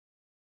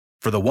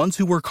For the ones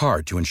who work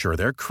hard to ensure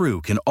their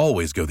crew can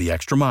always go the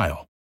extra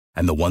mile,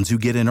 and the ones who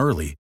get in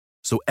early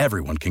so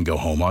everyone can go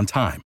home on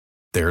time,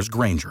 there's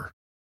Grainger,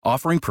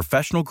 offering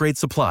professional-grade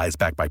supplies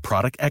backed by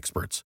product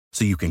experts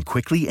so you can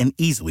quickly and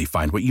easily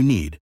find what you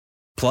need.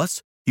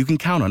 Plus, you can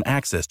count on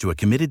access to a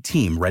committed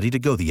team ready to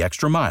go the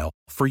extra mile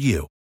for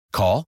you.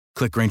 Call,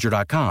 click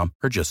Grainger.com,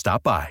 or just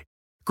stop by.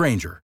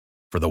 Grainger,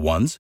 for the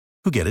ones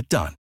who get it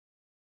done.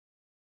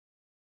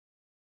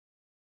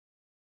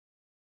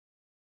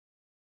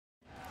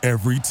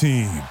 Every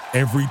team,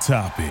 every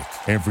topic,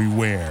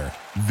 everywhere.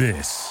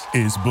 This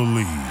is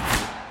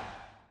Believe.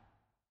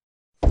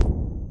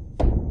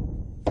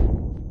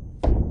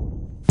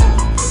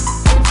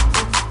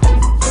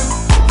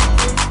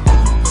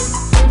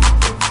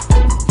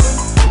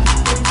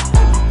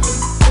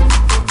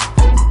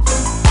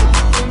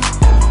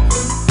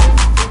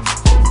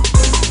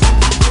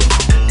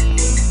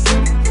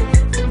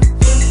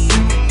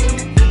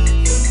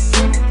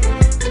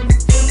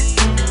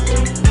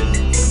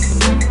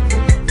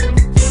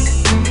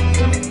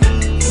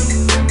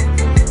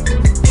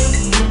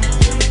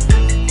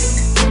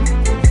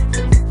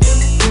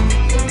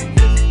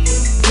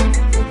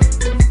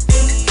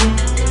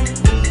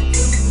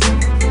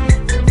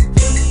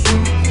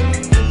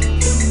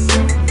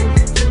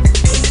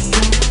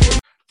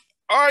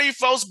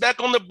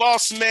 Back on the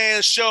Boss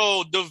Man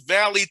Show, the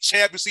Valley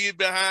Champ. You see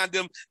behind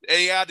them,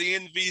 AI, the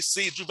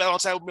NVC. Drew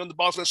Valentine with me on the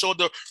Boss Man Show,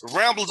 the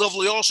Ramblers of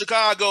Loyola,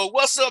 Chicago.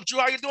 What's up, Drew?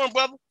 How you doing,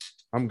 brother?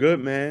 I'm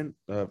good, man.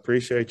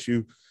 Appreciate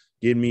you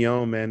getting me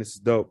on, man. This is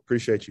dope.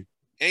 Appreciate you.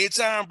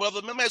 Anytime, brother.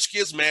 Let me ask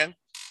you this, man.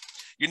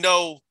 You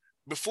know,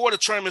 before the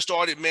tournament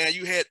started, man,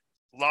 you had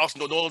lost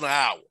no more than an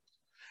hour.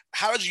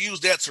 How did you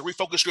use that to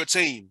refocus your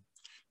team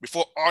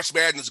before Arch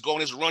Madness going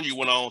this run you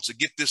went on to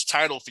get this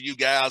title for you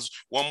guys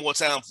one more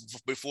time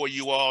before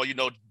you all,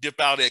 dip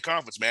out of that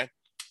conference, man?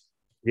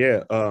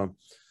 Yeah.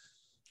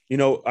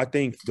 I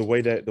think the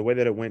way that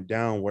it went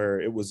down, where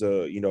it was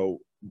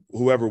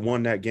whoever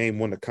won that game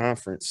won the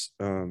conference.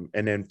 And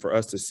then for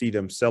us to see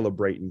them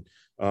celebrating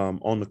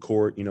on the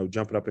court,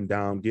 jumping up and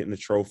down, getting the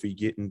trophy,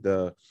 getting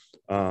the,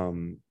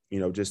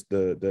 just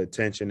the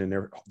attention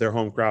and their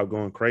home crowd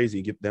going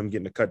crazy,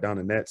 getting to cut down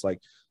the nets. Like,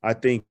 I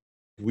think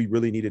we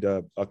really needed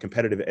a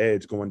competitive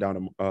edge going down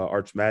to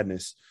Arch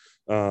Madness.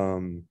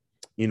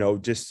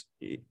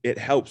 It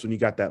helps when you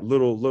got that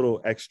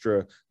little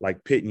extra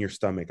like pit in your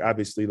stomach.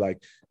 Obviously,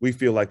 like, we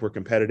feel like we're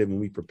competitive and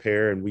we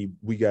prepare and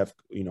we have,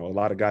 a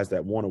lot of guys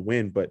that want to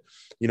win, but,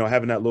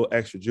 having that little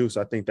extra juice,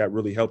 I think that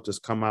really helped us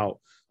come out,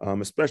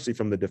 especially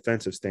from the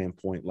defensive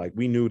standpoint. Like,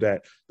 we knew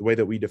that the way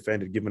that we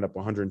defended, giving up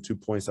 102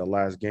 points that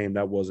last game,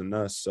 that wasn't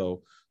us.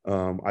 So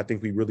I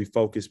think we really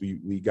focused.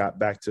 We got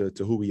back to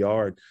who we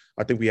are. And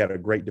I think we had a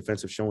great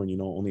defensive showing,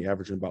 only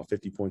averaging about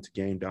 50 points a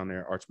game down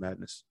there at Arch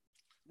Madness.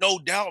 No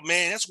doubt,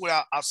 man. That's where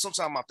I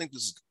sometimes I think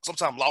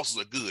sometimes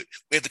losses are good.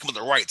 We have to come at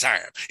the right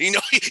time,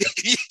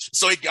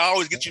 so it can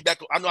always get you back.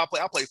 I know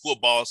I play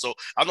football, so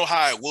I know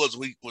how it was.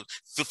 We were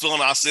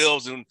fulfilling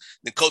ourselves, and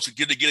the coach would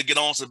get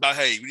on us about,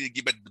 hey, we need to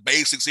get back to the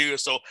basics here.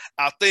 So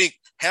I think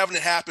having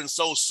it happen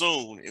so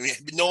soon,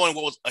 knowing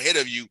what was ahead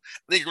of you,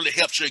 I think it really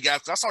helped your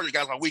guys. Because I saw your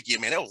guys on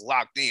weekend, man. That was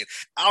locked in.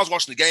 I was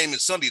watching the game in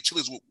Sunday at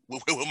Chili's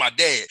with my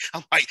dad.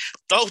 I'm like,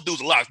 those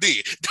dudes are locked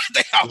in.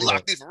 They are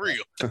locked in for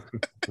real.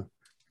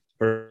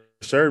 For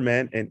sure,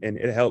 man. And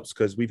it helps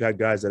because we've had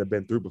guys that have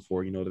been through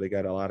before, they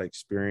got a lot of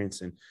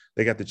experience and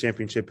they got the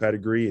championship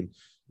pedigree and,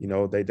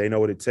 they know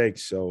what it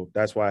takes. So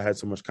that's why I had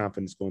so much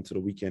confidence going to the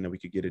weekend that we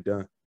could get it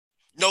done.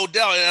 No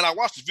doubt. And I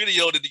watched the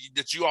video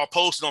that you all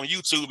posted on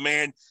YouTube,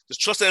 man.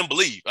 Just trust and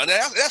believe. And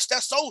that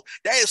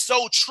is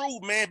so true,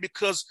 man,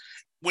 because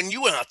when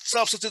you in a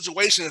tough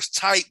situation, it's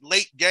tight,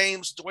 late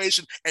game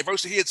situation,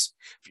 adversity hits,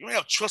 if you don't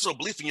have trust or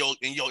belief in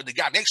the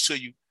guy next to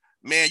you,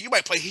 man, you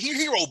might play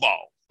hero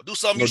ball. Do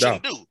something you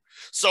shouldn't do.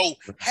 So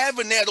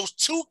having those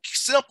two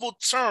simple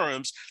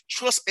terms,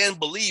 trust and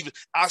believe,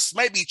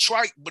 might be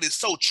trite, but it's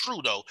so true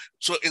though.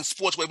 So in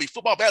sports, whether it be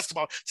football,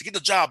 basketball, to get the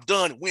job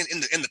done, win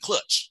in the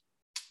clutch.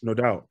 No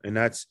doubt, and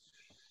that's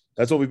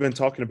what we've been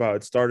talking about.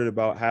 It started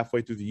about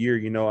halfway through the year.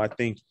 I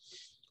think,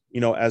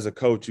 as a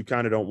coach, you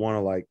kind of don't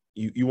want to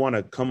you want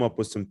to come up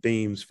with some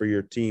themes for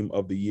your team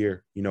of the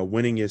year.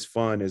 Winning is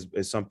fun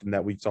is something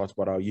that we've talked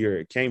about all year.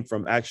 It came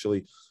from I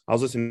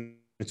was listening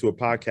to a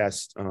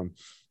podcast.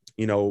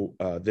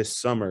 This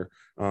summer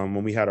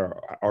when we had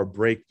our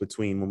break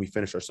between when we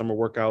finished our summer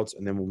workouts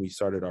and then when we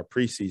started our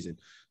preseason.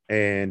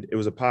 And it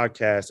was a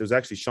podcast. It was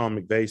actually Sean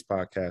McVay's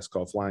podcast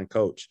called Flying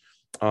Coach.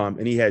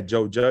 And he had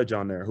Joe Judge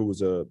on there, who was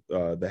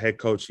the head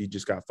coach. He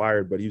just got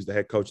fired, but he was the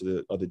head coach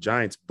of the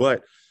Giants.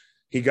 But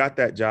he got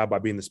that job by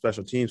being the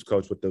special teams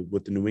coach with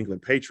the New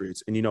England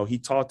Patriots. And,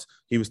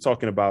 he was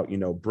talking about,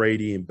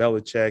 Brady and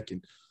Belichick.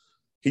 And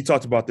he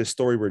talked about this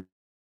story where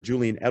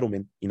Julian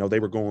Edelman, they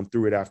were going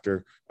through it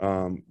after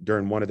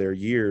during one of their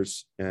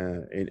years.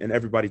 And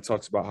everybody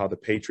talks about how the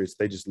Patriots,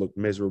 they just look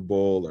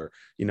miserable or,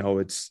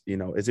 is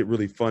it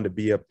really fun to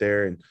be up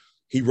there? And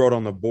he wrote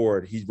on the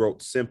board, he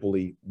wrote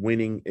simply,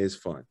 winning is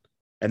fun.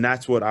 And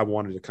that's what I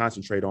wanted to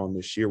concentrate on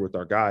this year with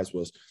our guys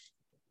was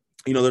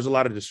there's a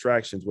lot of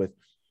distractions with,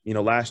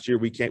 last year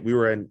we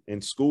were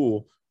in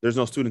school. There's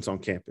no students on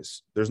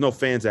campus. There's no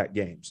fans at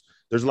games.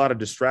 There's a lot of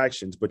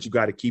distractions, but you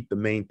got to keep the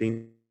main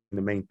thing.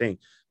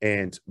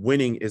 And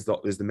winning is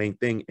the main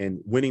thing.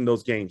 And winning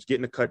those games,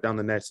 getting a cut down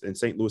the nets in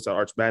St. Louis at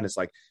Arch Madness,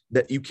 like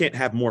that, you can't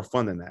have more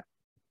fun than that.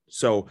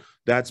 So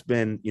that's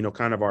been,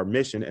 kind of our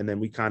mission. And then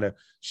we kind of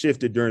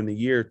shifted during the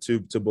year to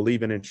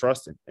believing and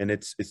trusting. And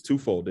it's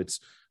twofold. It's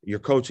your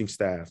coaching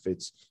staff,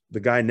 it's the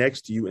guy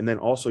next to you, and then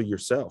also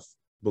yourself.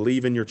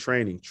 Believe in your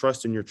training,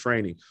 trust in your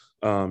training,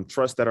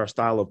 trust that our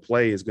style of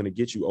play is going to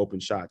get you open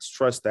shots,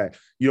 trust that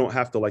you don't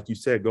have to, like you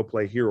said, go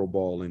play hero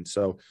ball. And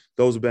so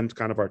those have been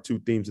kind of our two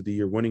themes of the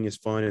year: winning is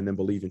fun, and then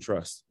believe and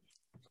trust.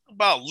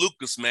 About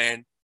Lucas,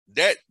 man,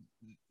 that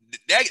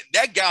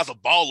guy's a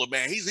baller,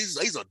 man.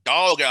 He's a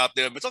dog out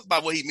there. But talk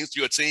about what he means to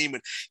your team,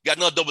 and got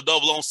another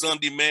double on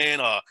Sunday, man.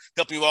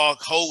 Helping you all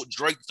hold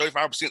Drake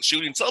 35%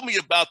 shooting. Tell me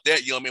about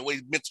that, young man. What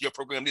he meant to your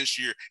program this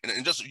year,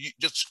 and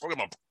just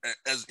program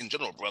as in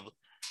general, brother.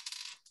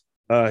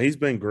 He's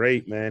been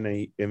great, man.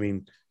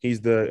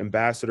 He's the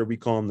ambassador. We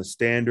call him the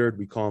standard.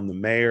 We call him the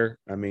mayor.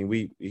 I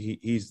mean,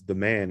 he's the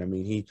man. I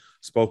mean, he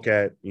spoke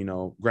at,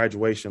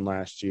 graduation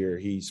last year.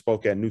 He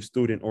spoke at new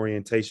student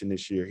orientation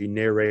this year. He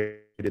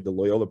narrated the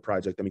Loyola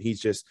Project. I mean,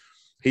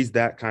 he's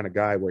that kind of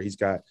guy where he's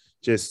got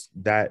just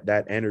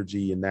that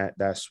energy and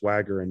that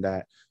swagger and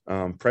that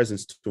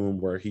presence to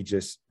him, where he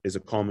just is a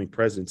calming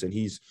presence, and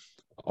he's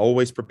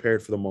always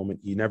prepared for the moment.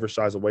 He never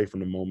shies away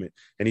from the moment.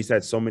 And he's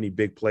had so many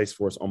big plays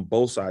for us on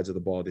both sides of the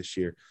ball this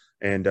year.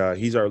 And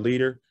he's our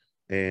leader.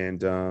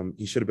 And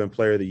he should have been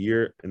player of the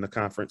year in the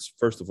conference,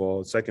 first of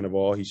all. Second of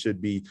all, he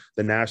should be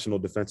the national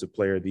defensive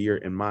player of the year,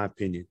 in my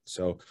opinion.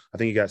 So I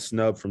think he got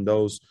snubbed from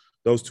those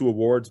two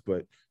awards,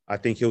 but I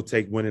think he'll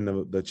take winning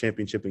the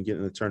championship and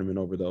getting the tournament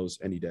over those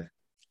any day.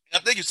 I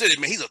think you said it,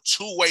 man. He's a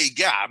two-way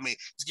guy. I mean,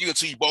 he's giving it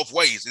to you both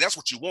ways, and that's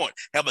what you want.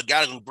 Have a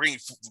guy that can bring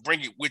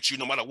it with you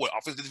no matter what.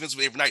 Offensive,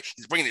 defensive, every night.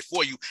 He's bringing it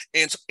for you.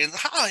 And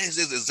how is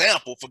his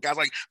example for guys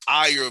like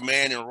Iyer,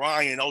 man, and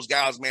Ryan, those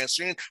guys, man,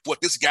 seeing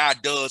what this guy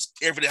does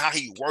every day, how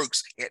he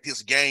works at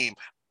his game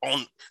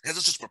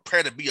has just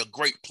prepared to be a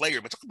great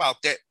player. But talk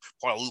about that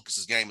part of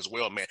Lucas's game as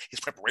well, man. His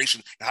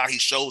preparation and how he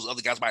shows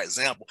other guys by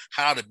example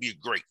how to be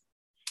great.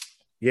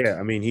 Yeah,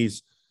 I mean,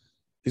 he's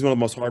one of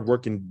the most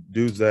hardworking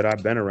dudes that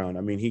I've been around.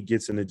 I mean, he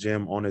gets in the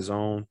gym on his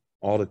own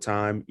all the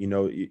time.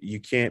 You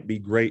can't be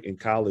great in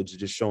college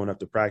just showing up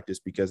to practice,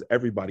 because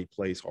everybody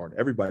plays hard.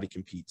 Everybody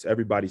competes.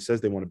 Everybody says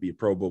they want to be a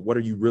pro, but what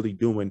are you really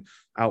doing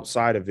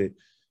outside of it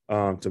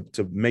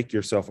to make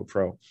yourself a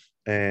pro?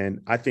 And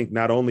I think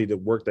not only the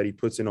work that he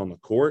puts in on the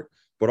court,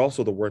 but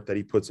also the work that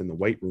he puts in the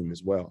weight room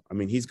as well. I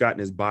mean, he's gotten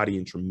his body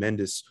in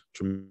tremendous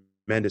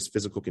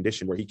physical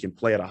condition where he can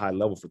play at a high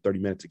level for 30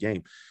 minutes a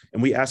game.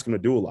 And we ask him to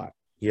do a lot.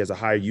 He has a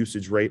higher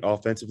usage rate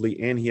offensively,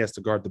 and he has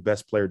to guard the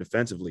best player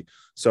defensively.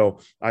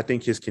 So I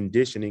think his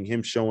conditioning,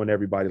 him showing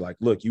everybody like,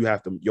 look,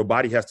 your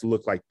body has to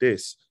look like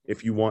this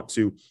if you want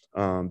to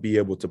be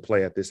able to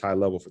play at this high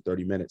level for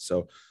 30 minutes.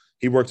 So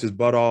he works his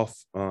butt off.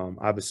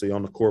 Obviously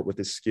on the court with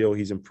his skill,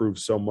 he's improved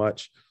so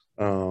much,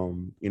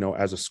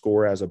 as a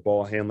scorer, as a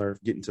ball handler,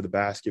 getting to the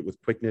basket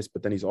with quickness,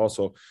 but then he's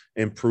also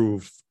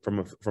improved from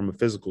a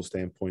physical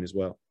standpoint as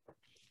well.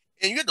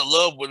 And you get to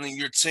love when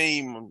your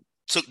team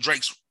took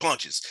Drake's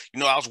punches.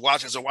 As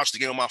I watched the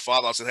game with my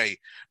father, I said, hey,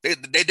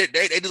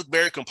 they look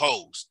very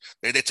composed.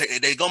 They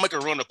gonna make a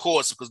run the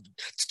course because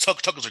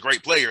Tucker's a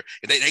great player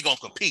and they gonna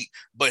compete.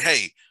 But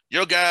hey,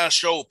 your guys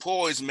showed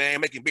poise, man,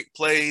 making big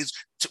plays,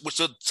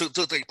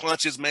 took their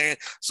punches, man.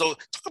 So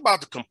talk about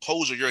the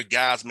composure of your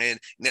guys, man,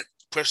 in that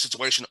pressure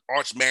situation,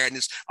 Arch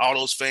Madness, all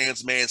those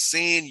fans, man,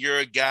 seeing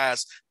your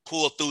guys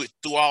pull through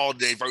all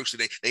the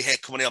adversity they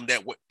had coming at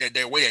them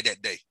their way at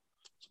that day.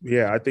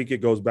 Yeah, I think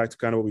it goes back to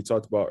kind of what we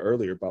talked about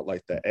earlier about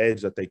like the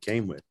edge that they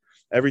came with.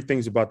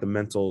 Everything's about the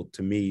mental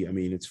to me. I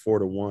mean, it's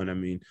 4-1. I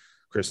mean,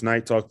 Chris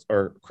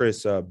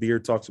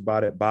Beard talks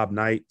about it. Bob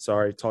Knight,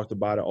 talked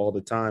about it all the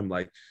time.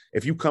 Like,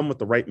 if you come with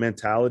the right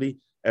mentality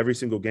every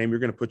single game, you're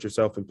going to put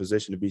yourself in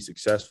position to be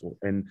successful.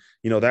 And,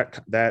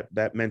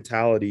 that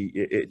mentality,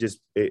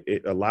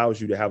 it allows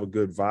you to have a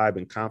good vibe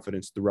and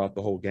confidence throughout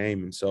the whole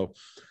game. And so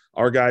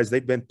our guys,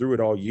 they've been through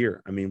it all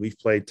year. I mean, we've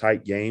played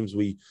tight games.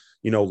 We,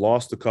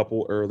 lost a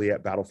couple early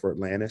at Battle for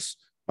Atlantis,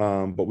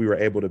 but we were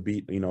able to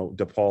beat,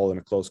 DePaul in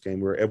a close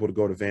game. We were able to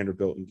go to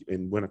Vanderbilt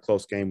and win a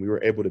close game. We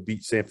were able to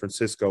beat San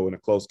Francisco in a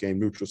close game,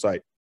 neutral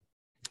site.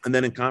 And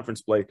then in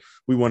conference play,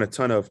 we won a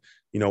ton of,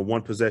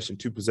 1 possession,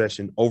 2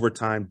 possession,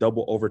 overtime,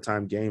 double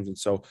overtime games. And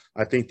so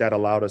I think that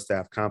allowed us to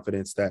have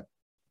confidence that,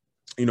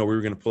 we were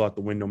going to pull out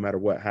the win no matter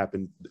what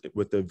happened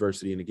with the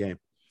adversity in the game.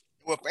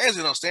 Well, fans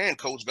don't understand,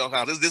 Coach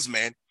Veldheim, this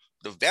man,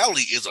 the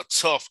Valley is a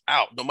tough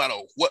out, no matter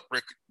what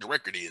the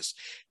record is.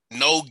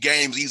 No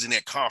game's easy in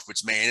that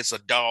conference, man. It's a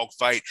dog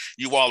fight.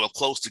 You all are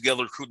close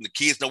together, recruiting the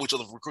kids, know each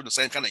other, recruiting the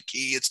same kind of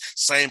kids,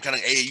 same kind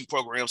of AAU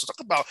programs. So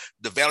talk about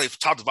the Valley,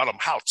 top to bottom,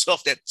 how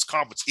tough that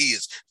conference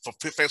is for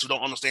fans who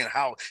don't understand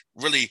how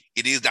really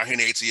it is down here in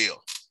the ATL.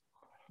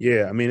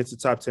 Yeah, I mean, it's a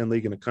top 10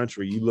 league in the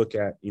country. You look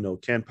at,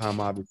 Ken Palm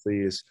obviously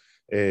is,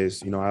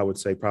 I would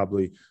say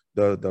probably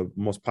the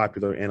most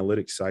popular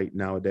analytics site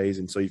nowadays.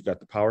 And so you've got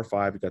the Power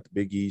Five, you've got the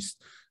Big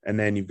East, and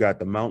then you've got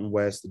the Mountain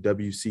West, the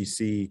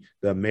WCC,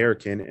 the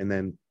American, and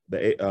then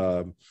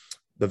the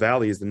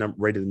Valley is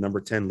rated the number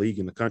 10 league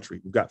in the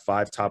country. We've got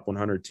 5 top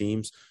 100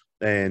 teams,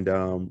 and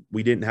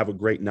we didn't have a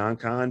great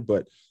non-con,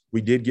 but we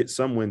did get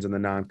some wins in the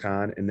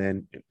non-con. And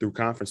then through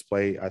conference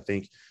play, I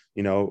think,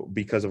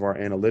 because of our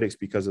analytics,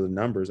 because of the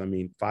numbers, I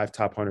mean, 5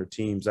 top 100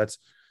 teams, that's,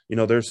 I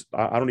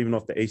don't even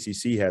know if the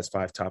ACC has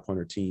 5 top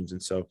 100 teams.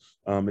 And so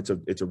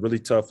it's a really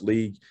tough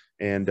league.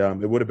 And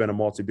it would have been a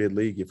multi-bid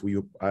league if we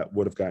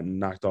would have gotten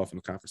knocked off in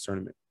the conference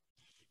tournament.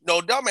 No,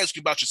 I'm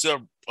asking you about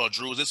yourself,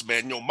 Drew. This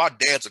man, my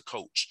dad's a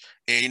coach,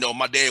 and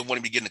my dad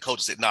wanted me to get into coaching.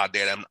 I said, "Nah,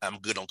 Dad, I'm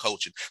good on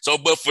coaching." So,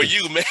 but for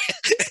you, man,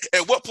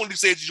 at what point you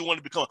said you want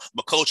to become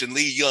a coach and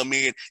lead young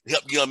men,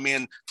 help young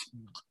men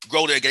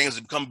grow their games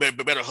and become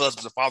better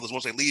husbands and fathers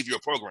once they leave your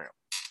program?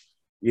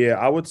 Yeah,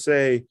 I would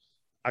say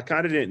I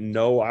kind of didn't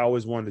know. I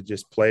always wanted to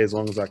just play as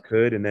long as I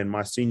could, and then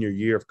my senior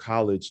year of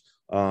college,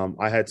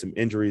 I had some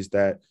injuries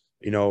that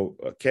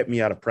kept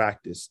me out of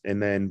practice,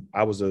 and then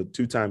I was a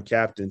 2-time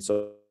captain,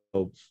 so.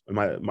 In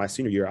my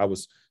senior year, I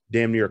was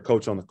damn near a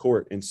coach on the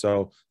court. And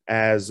so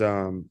as,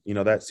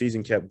 that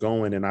season kept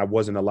going and I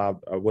wasn't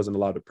allowed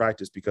to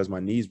practice because my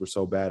knees were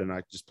so bad and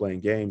I just playing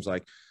games,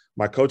 like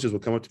my coaches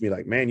would come up to me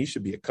like, man, you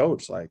should be a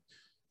coach. Like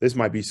this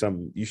might be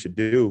something you should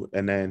do.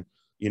 And then,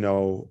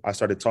 I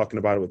started talking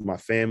about it with my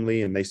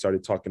family and they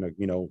started talking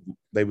to,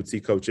 they would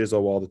see Coach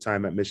Izzo all the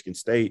time at Michigan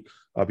State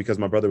because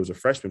my brother was a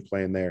freshman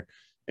playing there.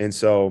 And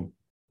so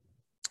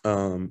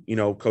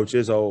Coach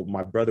Izzo,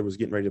 my brother was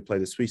getting ready to play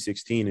the Sweet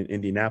 16 in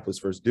Indianapolis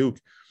versus Duke.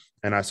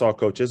 And I saw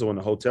Coach Izzo in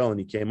the hotel and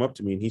he came up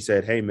to me and he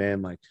said, "Hey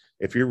man, like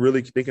if you're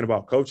really thinking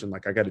about coaching,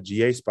 like I got a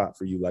GA spot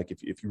for you. Like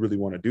if you really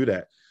want to do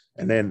that."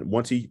 And then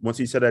once he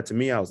said that to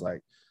me, I was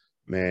like,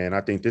 man,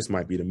 I think this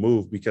might be the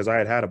move because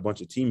I had a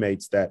bunch of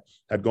teammates that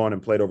had gone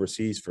and played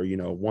overseas for,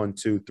 1,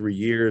 2, 3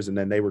 years. And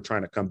then they were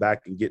trying to come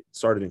back and get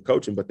started in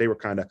coaching, but they were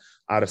kind of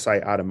out of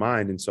sight, out of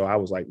mind. And so I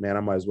was like, man, I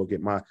might as well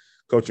get my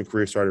coaching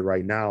career started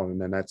right now.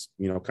 And then that's,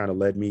 kind of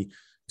led me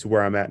to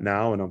where I'm at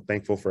now. And I'm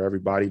thankful for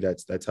everybody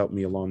that's helped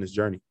me along this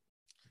journey.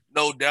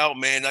 No doubt,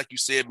 man. Like you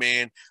said,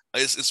 man,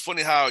 it's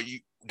funny how you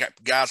got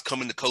guys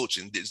coming to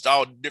coaching. There's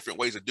all different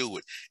ways to do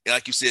it. And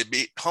like you said,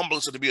 be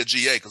humble to be a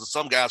GA because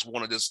some guys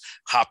want to just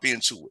hop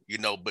into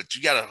it, but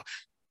you got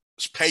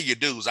to pay your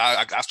dues.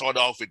 I started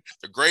off with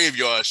the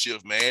graveyard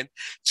shift, man,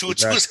 2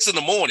 to 6 in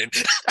the morning.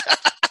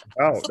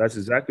 Oh, that's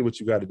exactly what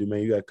you got to do,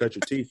 man. You got to cut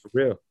your teeth for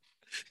real.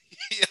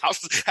 Yeah,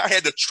 I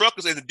had the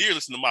truckers and the deer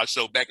listen to my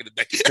show back in the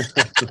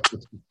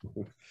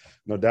day.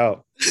 No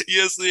doubt.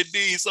 Yes,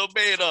 indeed. So,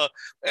 man,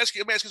 ask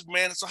you, man.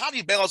 So, how do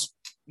you balance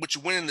what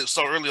you winning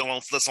so early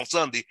on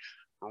Sunday,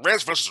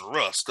 rest versus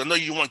rust? I know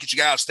you want to get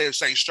your guys to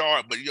stay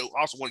sharp, but you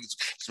also want to get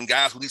some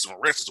guys who need some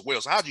rest as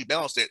well. So, how do you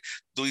balance that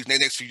through these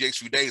next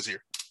few days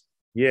here?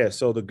 Yeah,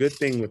 so the good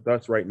thing with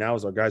us right now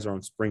is our guys are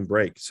on spring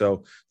break.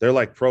 So they're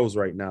like pros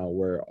right now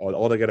where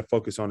all they got to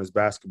focus on is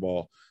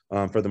basketball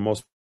for the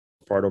most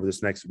part over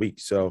this next week.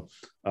 So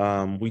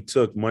we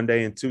took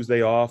Monday and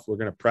Tuesday off. We're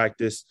going to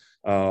practice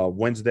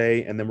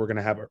Wednesday, and then we're going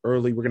to have we're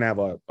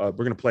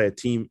going to play a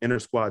team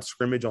inter-squad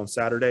scrimmage on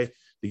Saturday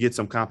to get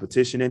some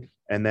competition in.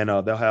 And then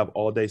they'll have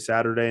all day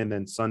Saturday, and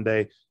then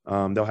Sunday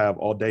they'll have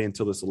all day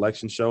until the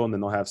selection show, and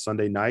then they'll have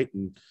Sunday night,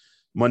 and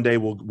Monday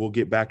we'll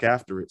get back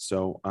after it.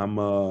 So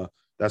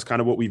that's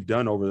kind of what we've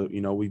done over,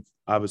 we've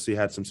obviously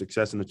had some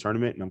success in the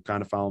tournament, and I'm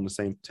kind of following the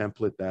same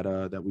template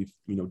that we've,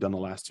 done the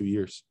last 2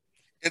 years.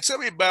 And tell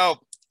me about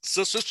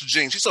Sister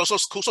Jean. She's so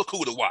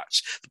cool to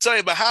watch. But tell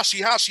me about how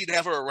she'd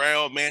have her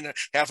around, man,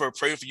 have her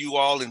pray for you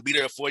all and be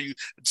there for you.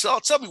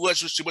 Tell me what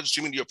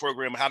she mean to your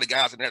program and how the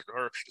guys interact with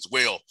her as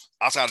well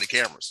outside of the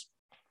cameras.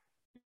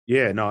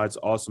 Yeah, no, it's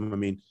awesome. I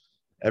mean,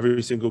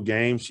 every single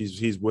game,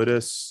 she's with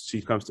us.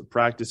 She comes to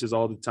practices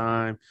all the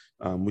time.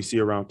 We see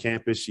her around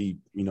campus. She,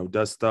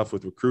 does stuff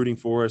with recruiting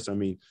for us. I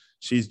mean,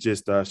 she's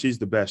just she's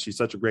the best. She's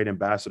such a great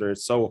ambassador.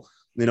 It's so,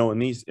 in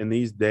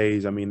these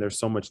days, I mean, there's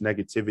so much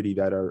negativity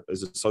that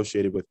is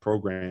associated with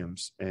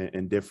programs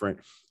and different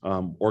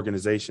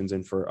organizations.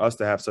 And for us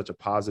to have such a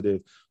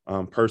positive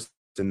person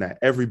that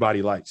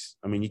everybody likes.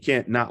 I mean, you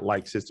can't not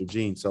like Sister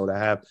Jean. So to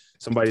have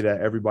somebody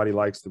that everybody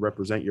likes to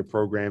represent your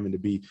program and to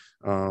be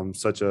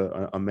such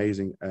an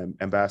amazing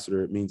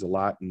ambassador, it means a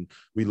lot. And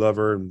we love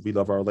her and we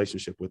love our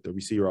relationship with her.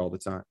 We see her all the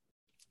time.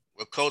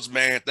 Well, Coach,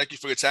 man, thank you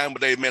for your time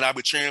today, man. I'll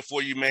be cheering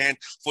for you, man,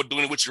 for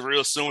doing it with you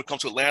real soon. Come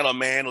to Atlanta,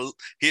 man.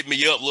 Hit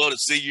me up. Love to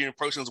see you in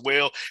person as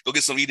well. Go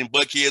get some eating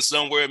buckheads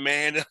somewhere,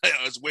 man,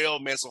 as well,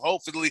 man. So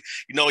hopefully,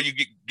 you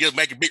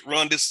make a big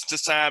run this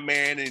time,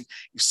 man, and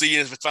you see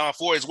you in the Final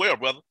Four as well,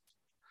 brother.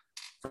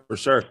 For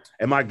sure.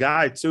 And my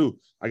guy, too,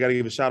 I got to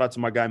give a shout out to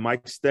my guy,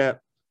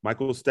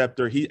 Michael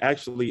Stepter. He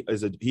actually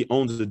he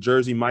owns the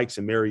Jersey Mike's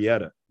in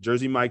Marietta.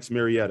 Jersey Mike's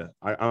Marietta.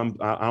 I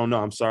don't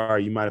know. I'm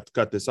sorry. You might have to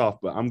cut this off,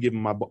 but I'm giving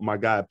my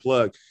guy a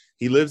plug.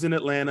 He lives in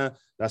Atlanta.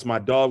 That's my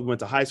dog. We went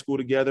to high school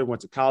together,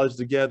 went to college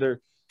together.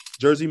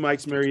 Jersey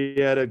Mike's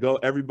Marietta.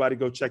 Everybody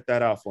go check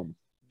that out for me.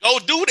 Go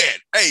do that.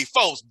 Hey,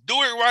 folks, do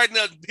it right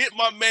now. Hit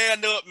my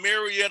man up,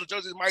 Marietta,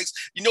 Jersey Mike's.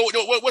 You know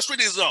what street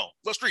is on?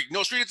 What street? You know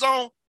what street it's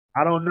on?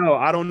 I don't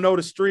know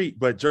the street,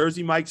 but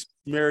Jersey Mike's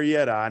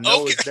Marietta. I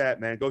know it's that,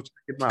 man. Go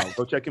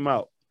check him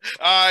out.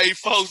 All right,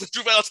 folks. The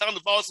Drew Valentine, the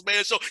Boss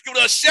Man Show. Give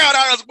it a shout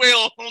out as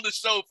well on the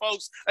show,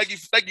 folks. Thank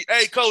you.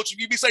 Hey, Coach,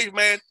 you be safe,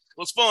 man. It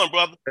was fun,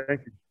 brother.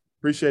 Thank you.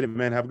 Appreciate it,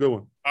 man. Have a good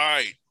one. All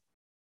right.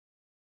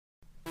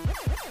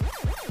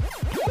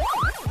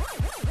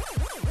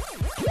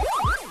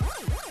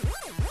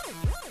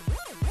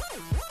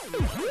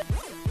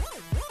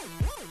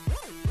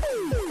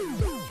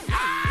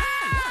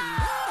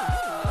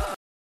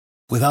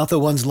 Without the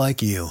ones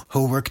like you,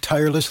 who work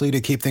tirelessly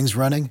to keep things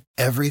running,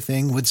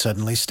 everything would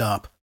suddenly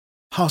stop.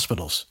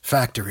 Hospitals,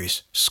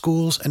 factories,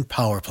 schools, and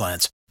power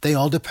plants, they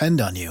all depend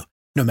on you.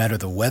 No matter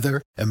the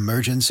weather,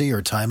 emergency,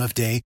 or time of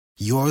day,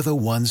 you're the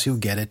ones who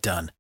get it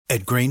done.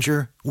 At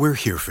Grainger, we're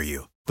here for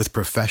you with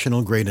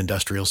professional-grade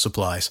industrial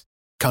supplies.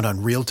 Count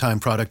on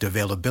real-time product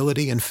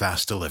availability and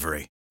fast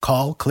delivery.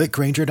 Call, click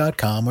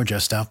Grainger.com, or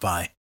just stop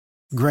by.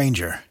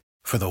 Grainger,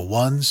 for the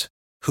ones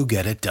who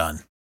get it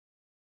done.